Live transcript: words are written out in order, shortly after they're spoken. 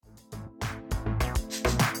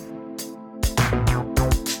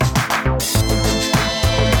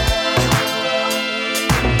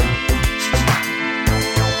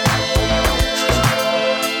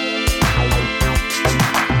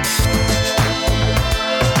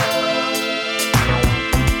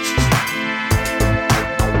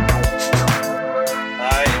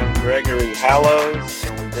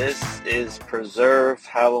is Preserve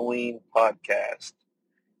Halloween Podcast.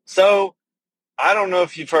 So, I don't know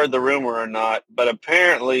if you've heard the rumor or not, but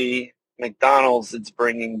apparently McDonald's is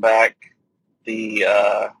bringing back the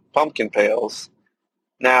pumpkin pails.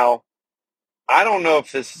 Now, I don't know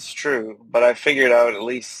if this is true, but I figured I would at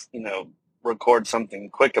least, record something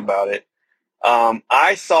quick about it.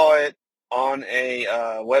 I saw it on a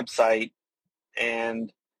website,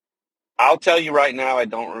 and I'll tell you right now, I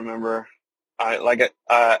don't remember.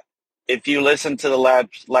 If you listen to the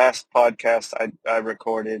last podcast I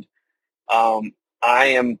recorded, I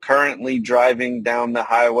am currently driving down the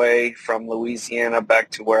highway from Louisiana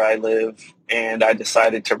back to where I live, and I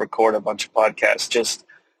decided to record a bunch of podcasts, just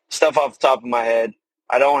stuff off the top of my head.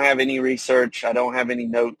 I don't have any research. I don't have any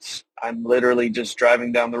notes. I'm literally just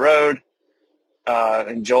driving down the road,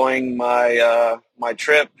 enjoying my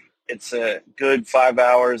trip. It's a good 5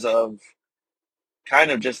 hours of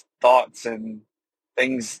kind of just thoughts and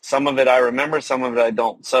things. Some of it I remember, some of it I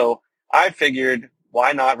don't. So I figured,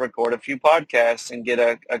 why not record a few podcasts and get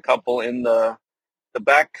a couple in the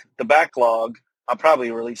backlog. I'll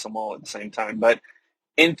probably release them all at the same time. But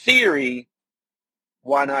in theory,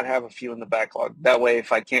 why not have a few in the backlog? That way,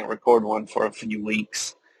 if I can't record one for a few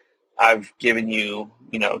weeks, I've given you,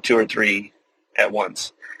 2 or 3 at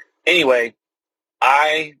once. Anyway,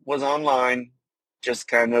 I was online, just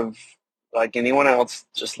kind of like anyone else,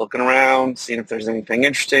 just looking around, seeing if there's anything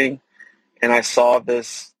interesting. And I saw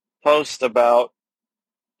this post about,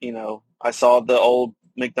 I saw the old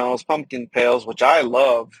McDonald's pumpkin pails, which I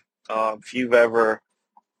love. If you've ever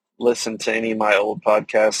listened to any of my old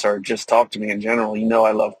podcasts or just talked to me in general,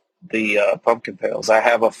 I love the pumpkin pails. I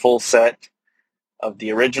have a full set of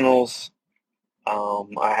the originals.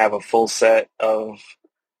 I have a full set of,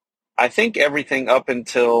 I think, everything up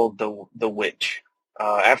until the Witch.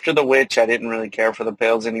 After the Witch, I didn't really care for the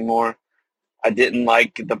pails anymore. I didn't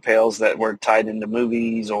like the pails that were tied into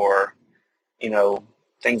movies or,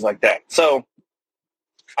 things like that. So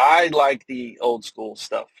I like the old school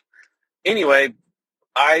stuff. Anyway,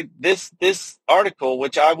 this article,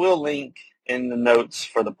 which I will link in the notes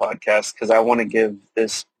for the podcast, because I want to give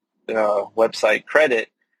this website credit,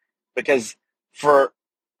 because for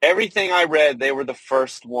everything I read, they were the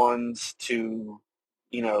first ones to,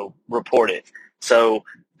 report it. So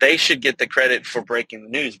they should get the credit for breaking the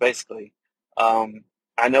news, basically.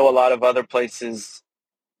 I know a lot of other places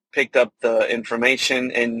picked up the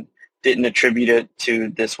information and didn't attribute it to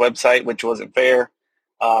this website, which wasn't fair.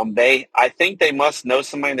 I think they must know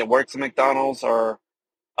somebody that works at McDonald's or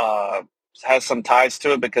has some ties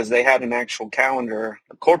to it, because they had an actual calendar,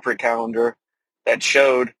 a corporate calendar, that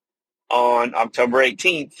showed on October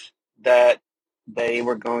 18th that they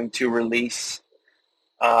were going to release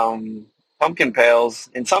pumpkin pails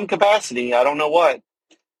in some capacity, I don't know what,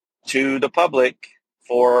 to the public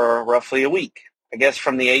for roughly a week. I guess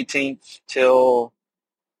from the 18th till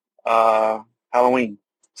Halloween.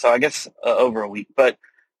 So I guess over a week. But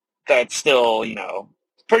that's still,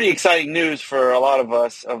 pretty exciting news for a lot of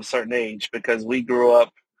us of a certain age, because we grew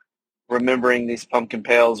up remembering these pumpkin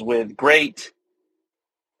pails with great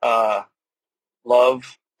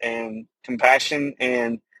love and compassion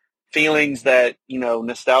and feelings that,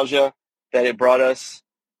 nostalgia that it brought us,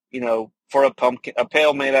 for a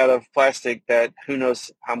pail made out of plastic that who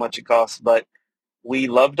knows how much it costs, but we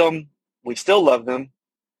loved them. We still love them.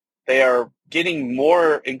 They are getting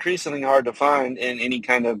more increasingly hard to find in any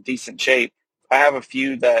kind of decent shape. I have a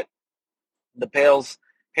few that the pails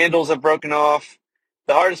handles have broken off.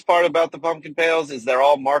 The hardest part about the pumpkin pails is they're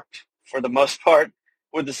all marked for the most part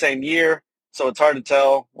with the same year, so it's hard to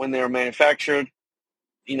tell when they were manufactured.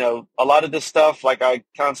 A lot of this stuff, like I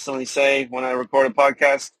constantly say when I record a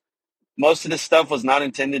podcast, most of this stuff was not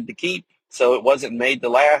intended to keep, so it wasn't made to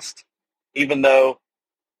last, even though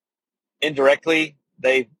indirectly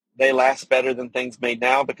they last better than things made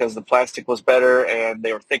now, because the plastic was better and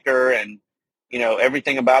they were thicker, and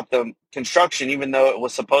everything about the construction, even though it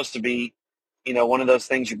was supposed to be one of those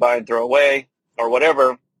things you buy and throw away or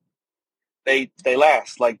whatever, they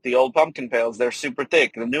last. Like the old pumpkin pails, they're super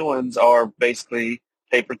thick. The new ones are basically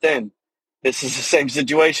paper thin. This is the same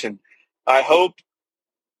situation. I hope,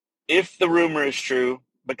 if the rumor is true,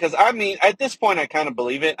 because at this point I kind of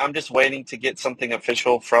believe it. I'm just waiting to get something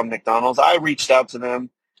official from McDonald's. I reached out to them,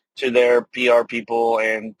 to their PR people,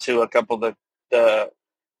 and to a couple of the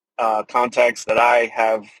contacts that I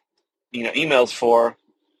have, emails for,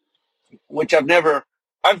 which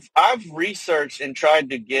I've researched and tried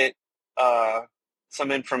to get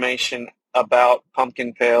some information about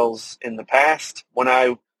pumpkin pails in the past when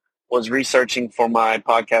I was researching for my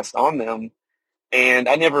podcast on them, and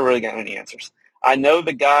I never really got any answers. I know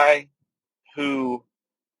the guy who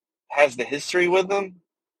has the history with them.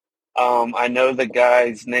 I know the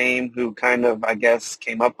guy's name who kind of, I guess,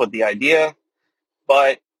 came up with the idea,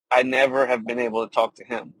 but I never have been able to talk to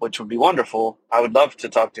him, which would be wonderful. I would love to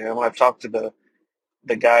talk to him. I've talked to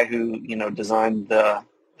the guy who, designed the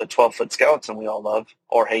 12-foot skeleton we all love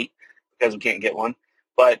or hate because we can't get one.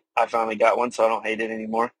 But I finally got one, so I don't hate it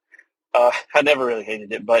anymore. I never really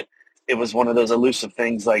hated it, but it was one of those elusive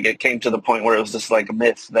things. Like, it came to the point where it was just like a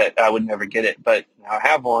myth that I would never get it. But now I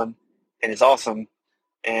have one, and it's awesome,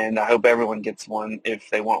 and I hope everyone gets one if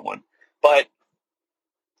they want one. But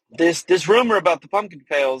this rumor about the pumpkin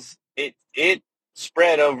pails, it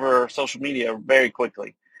spread over social media very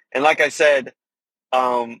quickly. And like I said,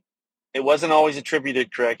 um, it wasn't always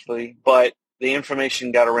attributed correctly, but the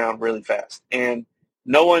information got around really fast, and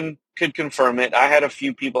no one could confirm it. I had a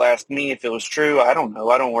few people ask me if it was true. I don't know.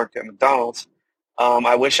 I don't work at McDonald's.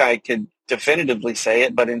 I wish I could definitively say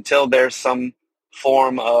it, but until there's some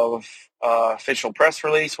form of official press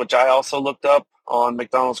release, which I also looked up on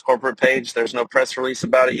McDonald's corporate page, there's no press release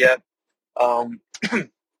about it yet. Um,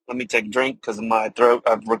 let me take a drink because of my throat.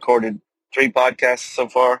 I've recorded 3 podcasts so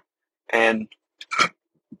far, and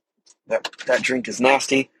that drink is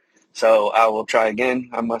nasty. So I will try again.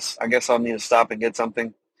 I guess I'll need to stop and get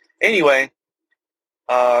something. Anyway,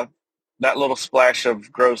 that little splash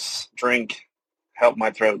of gross drink helped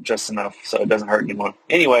my throat just enough so it doesn't hurt anymore.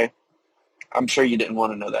 Anyway, I'm sure you didn't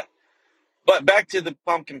want to know that. But back to the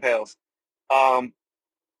pumpkin pails. Um,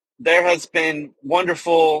 there has been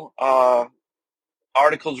wonderful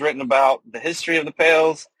articles written about the history of the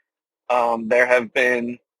pails. There have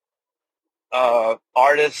been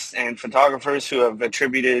artists and photographers who have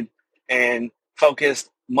attributed and focused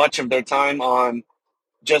much of their time on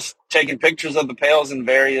just taking pictures of the pails in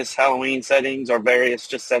various Halloween settings or various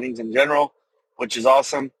just settings in general, which is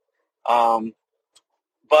awesome. Um,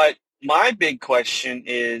 but my big question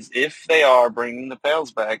is if they are bringing the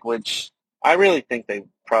pails back, which I really think they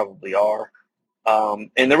probably are.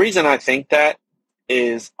 And the reason I think that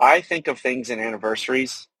is I think of things in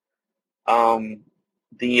anniversaries. Um,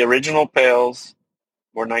 the original pails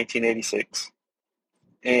were 1986,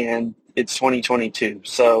 and it's 2022.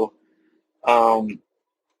 So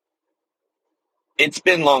it's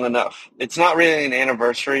been long enough. It's not really an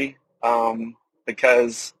anniversary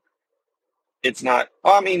because it's not.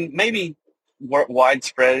 Well, I mean, maybe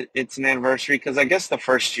widespread it's an anniversary because I guess the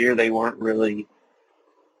first year they hadn't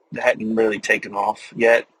really taken off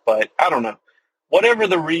yet. But I don't know. Whatever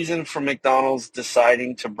the reason for McDonald's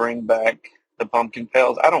deciding to bring back the pumpkin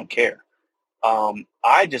pails, I don't care.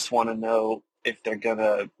 I just want to know if they're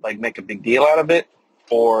gonna like make a big deal out of it,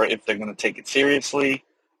 or if they're gonna take it seriously,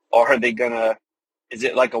 or are they gonna? Is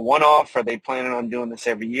it like a one-off? Are they planning on doing this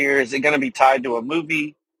every year? Is it gonna be tied to a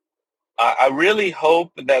movie? I really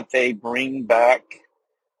hope that they bring back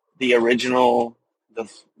the original,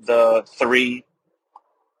 the 3.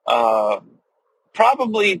 Uh,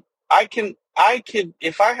 Probably, I could,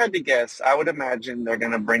 if I had to guess, I would imagine they're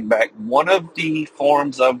gonna bring back one of the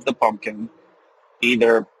forms of the pumpkin,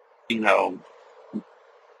 either you know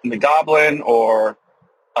McGoblin or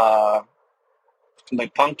uh,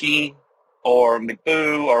 McPunky or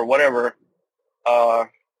McBoo or whatever. Uh,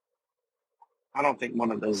 I don't think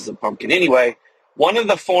one of those is a pumpkin. Anyway, one of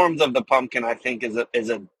the forms of the pumpkin I think is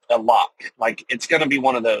a lock. Like it's going to be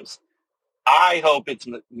one of those. I hope it's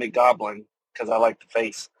McGoblin because I like the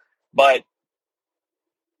face, but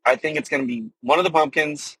I think it's going to be one of the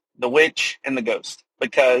pumpkins, the witch, and the ghost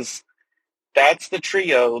because that's the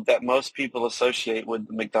trio that most people associate with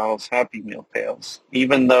the McDonald's Happy Meal pails,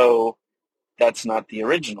 even though that's not the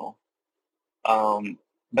original. Um,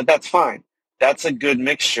 but that's fine. That's a good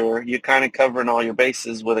mixture. You're kind of covering all your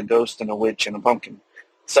bases with a ghost and a witch and a pumpkin.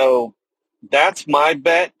 So that's my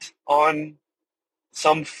bet on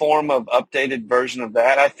some form of updated version of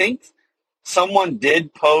that. I think someone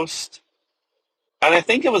did post, and I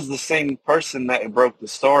think it was the same person that broke the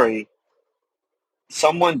story.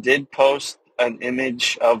 Someone did post an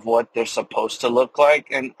image of what they're supposed to look like,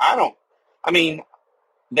 and I mean,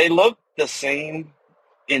 they look the same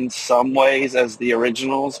in some ways as the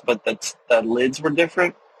originals, but the lids were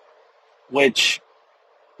different, which,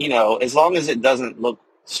 as long as it doesn't look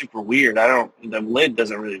super weird, the lid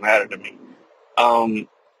doesn't really matter to me.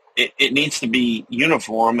 It needs to be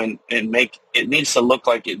uniform and it needs to look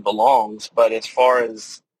like it belongs, but as far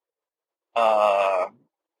as uh,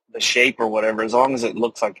 the shape or whatever, as long as it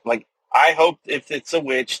looks like, I hope if it's a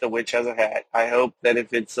witch, the witch has a hat. I hope that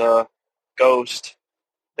if it's a ghost,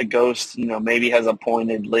 the ghost, maybe has a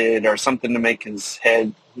pointed lid or something to make his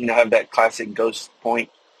head, have that classic ghost point.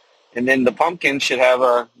 And then the pumpkin should have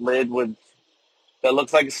a lid that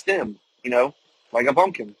looks like a stem, like a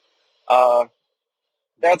pumpkin. Uh,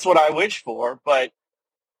 that's what I wish for. But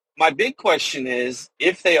my big question is,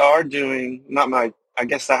 if they are doing, not my, I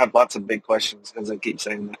guess I have lots of big questions because I keep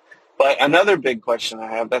saying that. But another big question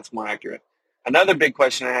I have, that's more accurate. Another big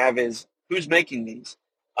question I have is, who's making these?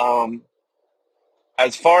 Um,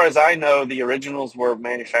 as far as I know, the originals were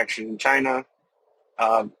manufactured in China,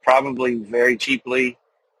 probably very cheaply,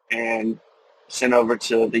 and sent over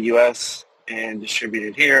to the U.S. and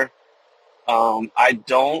distributed here. I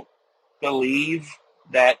don't believe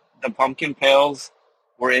that the pumpkin pails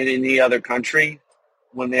were in any other country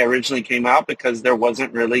when they originally came out because there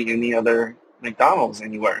wasn't really any other McDonald's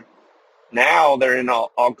anywhere. Now they're in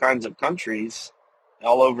all kinds of countries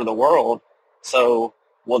all over the world. So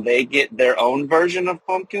will they get their own version of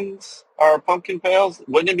pumpkins or pumpkin pails?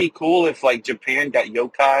 Wouldn't it be cool if like Japan got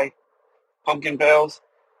yokai pumpkin pails?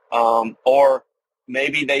 Or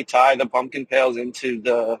maybe they tie the pumpkin pails into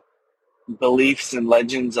the beliefs and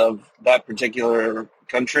legends of that particular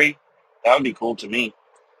country. That would be cool to me.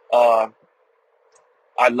 Uh,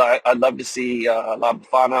 I'd love to see La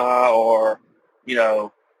Befana or, you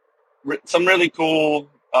know, some really cool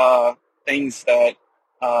things that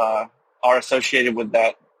uh, are associated with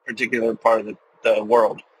that particular part of the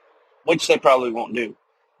world, which they probably won't do.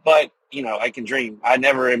 But, you know, I can dream. I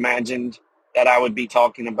never imagined that I would be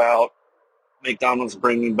talking about McDonald's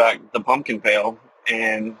bringing back the pumpkin pail.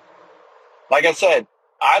 And like I said,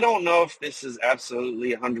 I don't know if this is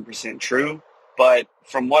absolutely 100% true, but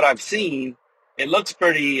from what I've seen, it looks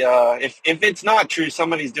pretty, if it's not true,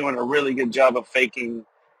 somebody's doing a really good job of faking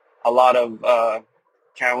a lot of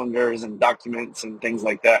calendars and documents and things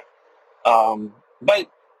like that.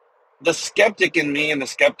 But the skeptic in me and the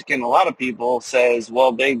skeptic in a lot of people says,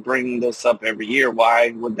 well, they bring this up every year.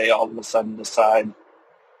 Why would they all of a sudden decide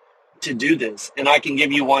to do this? And I can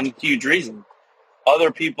give you one huge reason.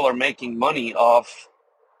 Other people are making money off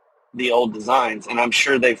the old designs, and I'm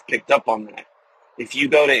sure they've picked up on that. If you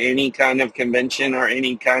go to any kind of convention or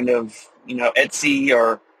any kind of, you know, Etsy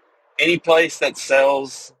or any place that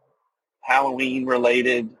sells Halloween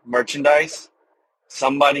related merchandise,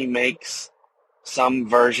 somebody makes some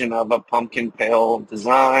version of a pumpkin pail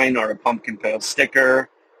design or a pumpkin pail sticker,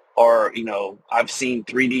 or, you know, I've seen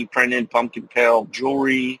 3D printed pumpkin pail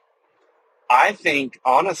jewelry. I think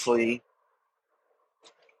honestly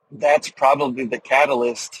that's probably the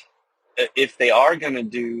catalyst. If they are going to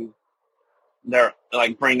do their,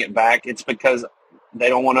 like, bring it back, it's because they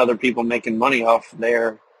don't want other people making money off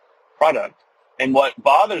their product. And what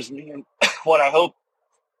bothers me and what I hope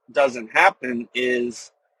doesn't happen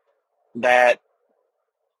is that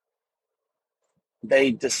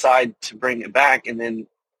they decide to bring it back, and then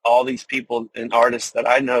all these people and artists that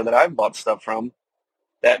I know that I've bought stuff from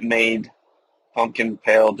that made pumpkin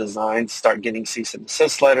pail designs start getting cease and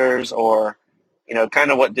desist letters, or, you know,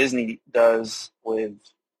 kind of what Disney does with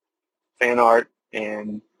fan art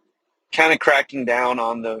and kind of cracking down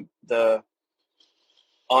on the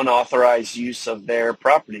unauthorized use of their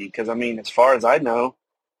property. Because, I mean, as far as I know,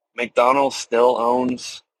 McDonald's still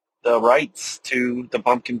owns the rights to the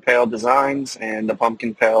pumpkin pail designs and the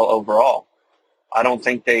pumpkin pail overall. I don't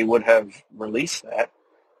think they would have released that.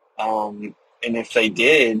 And if they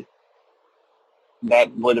did,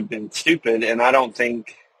 that would have been stupid. And I don't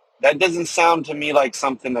think that doesn't sound to me like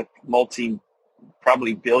something a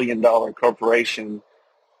probably billion-dollar corporation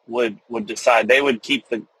would decide. They would keep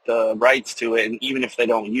the rights to it, and even if they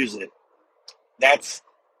don't use it, that's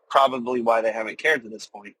probably why they haven't cared to this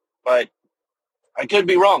point. But I could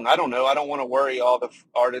be wrong. I don't know. I don't want to worry all the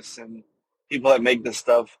artists and people that make this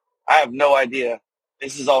stuff. I have no idea.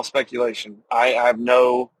 This is all speculation. Uh, I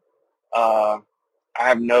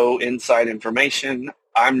have no inside information.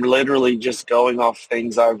 I'm literally just going off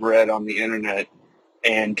things I've read on the internet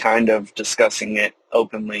and kind of discussing it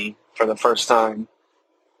openly for the first time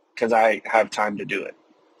because I have time to do it.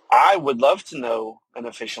 I would love to know an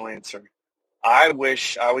official answer. I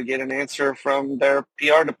wish I would get an answer from their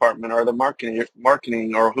PR department or the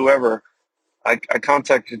marketing or whoever. I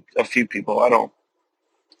contacted a few people. I don't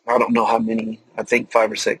know how many. I think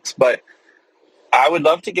 5 or 6. But I would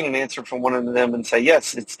love to get an answer from one of them and say,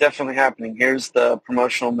 yes, it's definitely happening. Here's the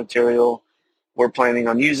promotional material we're planning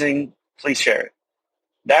on using. Please share it.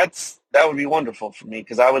 That would be wonderful for me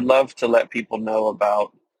because I would love to let people know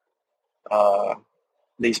about uh,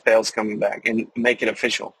 these pails coming back and make it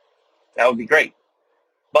official. That would be great.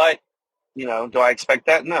 But, you know, do I expect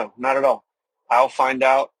that? No, not at all. I'll find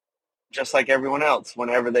out just like everyone else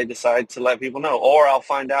whenever they decide to let people know. Or I'll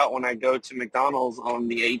find out when I go to McDonald's on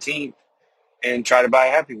the 18th and try to buy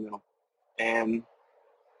a Happy Meal and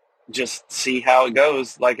just see how it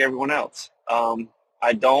goes like everyone else.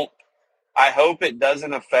 I hope it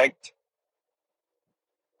doesn't affect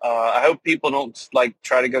I hope people don't like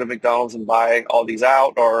try to go to McDonald's and buy all these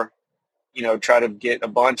out, or try to get a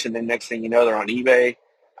bunch and then next thing you know they're on eBay.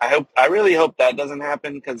 I really hope that doesn't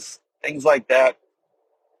happen, because things like that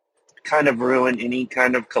kind of ruin any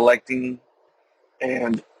kind of collecting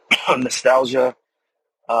and nostalgia.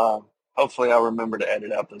 Uh, Hopefully I'll remember to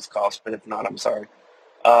edit out those costs, but if not, I'm sorry.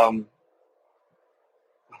 Um,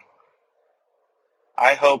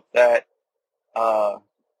 I hope that uh,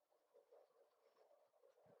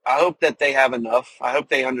 I hope that they have enough. I hope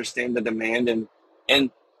they understand the demand,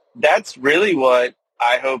 and that's really what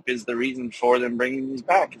I hope is the reason for them bringing these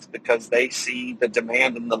back. Is because they see the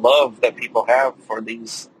demand and the love that people have for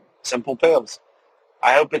these simple pills.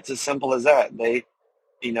 I hope it's as simple as that.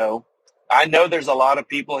 You know, I know there's a lot of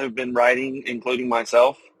people who've been writing, including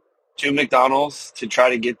myself, to McDonald's to try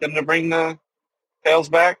to get them to bring the pails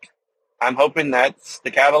back. I'm hoping that's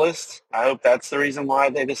the catalyst. I hope that's the reason why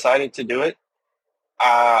they decided to do it.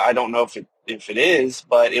 I don't know if it is,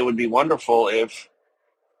 but it would be wonderful if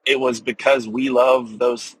it was because we love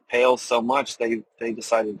those pails so much they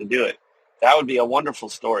decided to do it. That would be a wonderful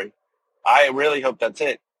story. I really hope that's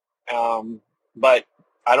it. But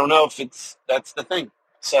I don't know if that's the thing.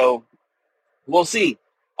 So we'll see.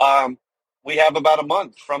 Um, we have about a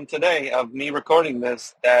month from today of me recording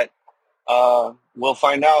this that we'll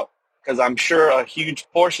find out, because I'm sure a huge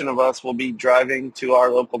portion of us will be driving to our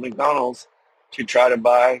local McDonald's to try to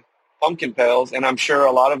buy pumpkin pails, and I'm sure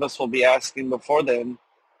a lot of us will be asking before then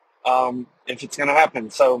if it's going to happen.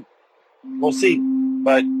 So we'll see.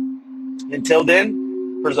 But until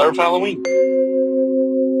then, preserve Halloween.